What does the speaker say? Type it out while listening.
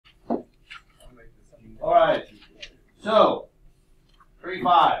So,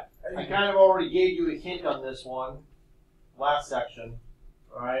 35. I kind of already gave you a hint on this one, last section.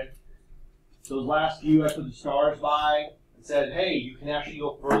 All right. Those last few I put the stars by and said, hey, you can actually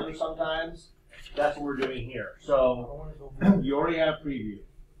go further sometimes. That's what we're doing here. So, you already have a preview.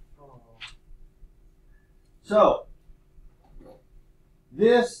 So,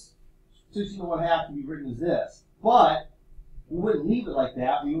 this 16 to 1/2 can be written as this, but we wouldn't leave it like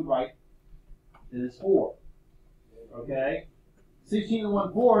that. We would write it as 4. Okay? 16 to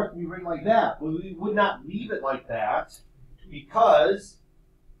 1/4 can be written like that, but we would not leave it like that because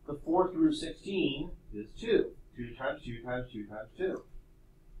the 4th root of 16 is 2. 2 times 2 times 2 times 2.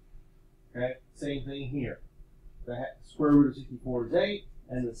 Okay? Same thing here. The square root of 64 is 8.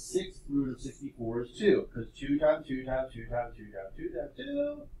 And the 6th root of 64 is 2, because 2 times 2 times 2 times 2 times 2 times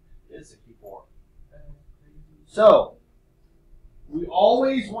 2 is 64. So, we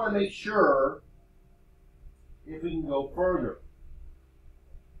always want to make sure if we can go further.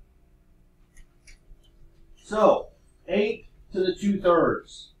 So, 8 to the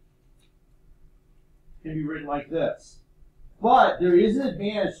 2/3 can be written like this. But there is an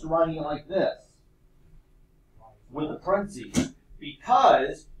advantage to writing it like this, with the parentheses.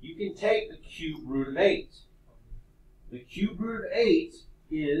 Because you can take the cube root of 8. The cube root of 8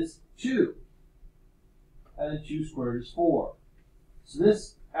 is 2. And then 2 squared is 4. So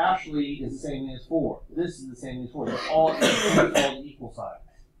this actually is the same thing as 4. This is the same thing as 4. They're all equal signs.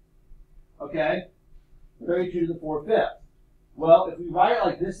 Okay? 32 to the 4/5. Well, if we write it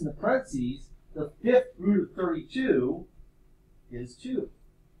like this in the parentheses, the 5th root of 32 is 2.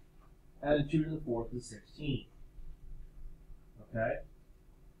 And then 2 to the 4th is 16. Okay?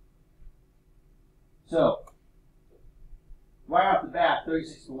 So, right off the bat,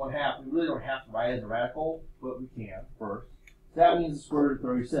 36 to 1/2, we really don't have to write it as a radical, but we can first. So that means the square root of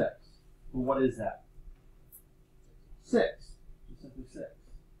 36. Well, what is that? 6. Just simply 6.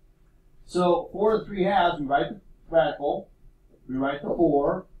 So, 4 to 3/2, we write the radical, we write the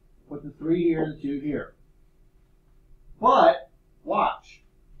 4, put the 3 here and the 2 here. But, watch.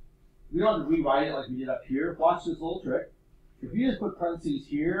 We don't have to rewrite it like we did up here. Watch this little trick. If you just put parentheses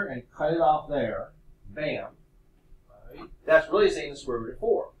here and cut it off there, bam, right? That's really saying the square root of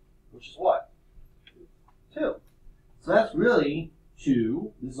 4, which is what? 2. So that's really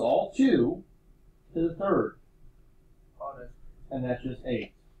 2. This is all 2 to the 3rd. And that's just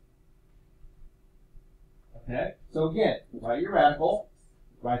 8. Okay? So again, write your radical,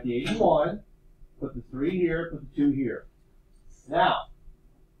 write the 81, put the 3 here, put the 2 here. Now,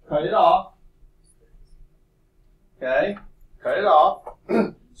 cut it off. Okay? Cut it off.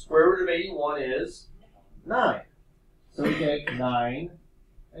 Square root of 81 is 9. So we take 9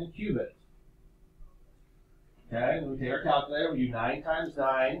 and cube it. Okay, when we take our calculator, we do 9 times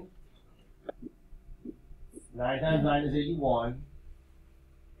 9. 9 times 9 is 81.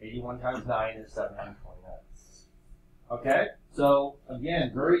 81 times 9 is 729. Okay, so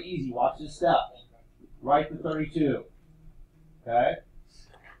again, very easy. Watch this step. Write the 32. Okay,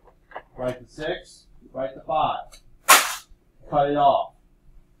 write the 6, write the 5. Cut it off.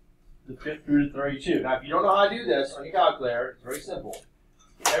 The 5th root of 32. Now, if you don't know how to do this on your calculator, it's very simple.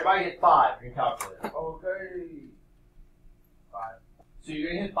 Everybody hit 5 on your calculator. Okay. 5. So you're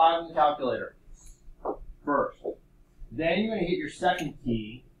going to hit 5 on the calculator first. Then you're going to hit your second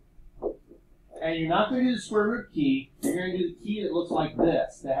key. And you're not going to do the square root key. You're going to do the key that looks like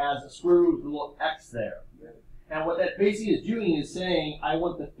this, that has a square root with a little x there. And what that basically is doing is saying, I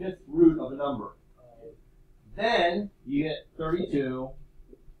want the 5th root of a number. Then you hit 32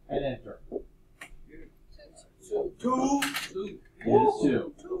 and enter. 2. It is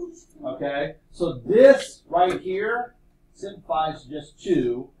 2. Okay? So this right here simplifies to just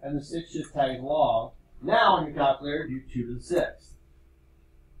 2, and the 6 just tags along. Now on your calculator, do 2 to the 6th.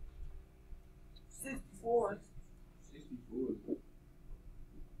 64.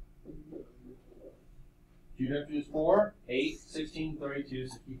 2 times 2 is 4, 8, 16, 32,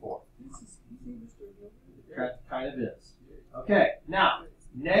 64. Kind of is. Okay, now,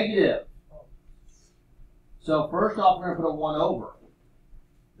 negative. So first off, we're going to put a 1 over.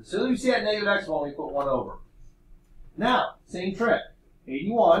 As soon as we see that negative exponent, we put 1 over. Now, same trick.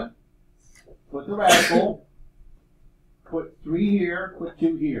 81, put the radical, put 3 here, put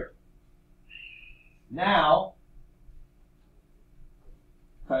 2 here. Now,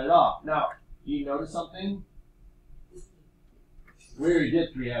 cut it off. Now, do you notice something? We already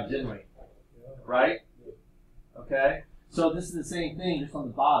did 3 halves, didn't we? Right? Okay? So this is the same thing, just on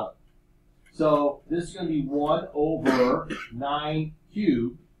the bottom. So this is going to be 1 over 9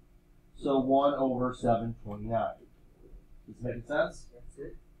 cubed. So 1 over 729. Does this make sense? That's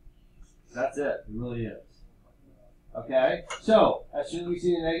it. That's it. It really is. Okay? So, as soon as we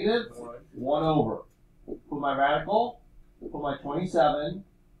see the negative, 1 over. Put my radical, put my 27,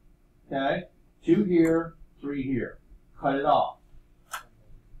 okay? 2 here, 3 here. Cut it off.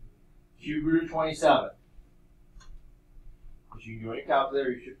 Cube root of 27. Which you can do on your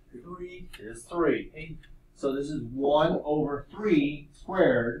calculator. You should 3 is 3. So this is 1 over 3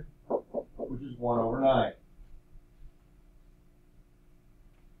 squared, which is 1 over 9.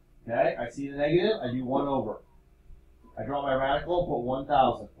 Okay, I see the negative, I do 1 over. I draw my radical, put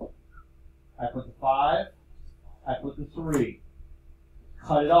 1,000. I put the 5, I put the 3.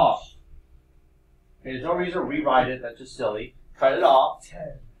 Cut it off. Okay, there's no reason to rewrite it, that's just silly. Cut it off.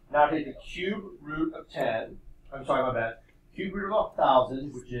 10. Now take the cube root of 10. I'm sorry, my bad. Cube root of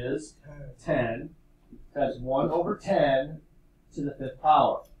 1,000, which is 10. That's 1 over 10 to the 5th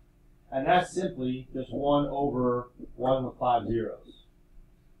power. And that's simply just 1 over 1 with 5 zeros.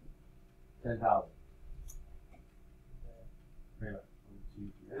 10,000.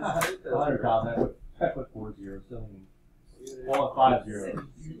 100,000. I put 4 zeros. Still mean 1 with 5 zeros.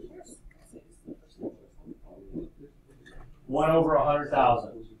 1 over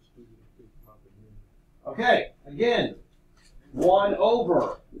 100,000. Okay, again. 1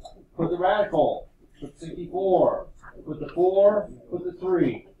 over. Put the radical. Put 64. Put the 4. Put the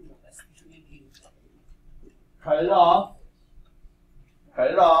 3. Cut it off.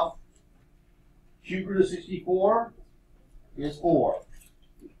 Cut it off. Cube root of 64 is 4.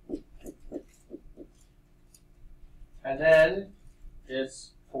 And then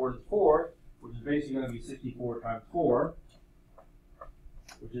it's 4 to the 4th, which is basically going to be 64 times 4,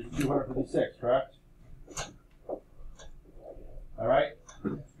 which is 256, correct? All right?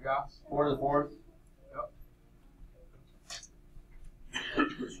 Yeah. 4 to the 4th. Yep.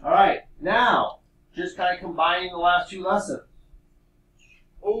 All right, now, just kind of combining the last 2 lessons.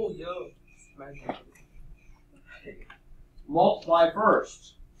 Oh, yo. Multiply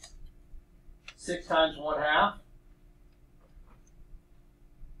first. 6 times 1/2.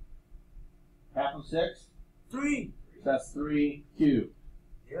 Half of 6. 3. That's 3 cubed,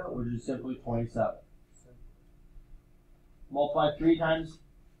 Yeah. which is simply 27. Multiply 3 times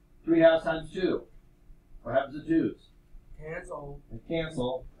 3/2 times 2. What happens to 2's? Cancel. And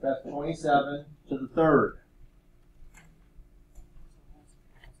cancel. That's 27 to the 3rd.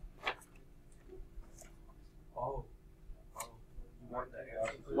 Oh.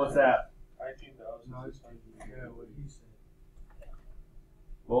 What's that? 19,600. Yeah, what he said.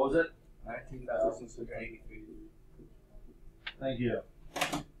 What was it? 19,683. Thank you.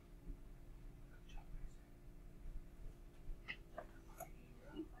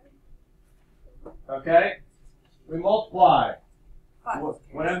 Okay? We multiply.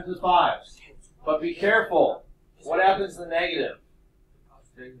 What happens to 5's? But be careful. What happens to the negative?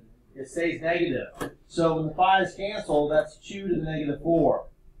 It stays negative. So when the 5's cancel, that's 2 to the negative 4.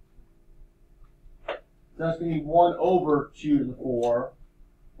 So that's going to be 1 over 2 to the 4,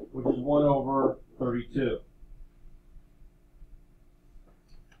 which is 1 over 32.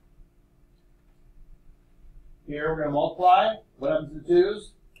 Here we're going to multiply. What happens to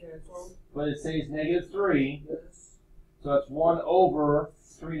 2's? Cancel. But it stays negative 3. Yes. So that's 1 over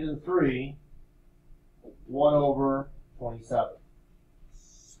 3 to the 3, 1 over 27.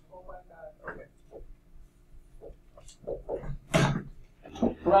 Oh my God.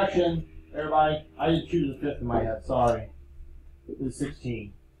 Okay. Correction, everybody. I didn't choose the 5th in my head. Sorry. This is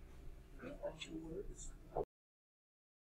 16.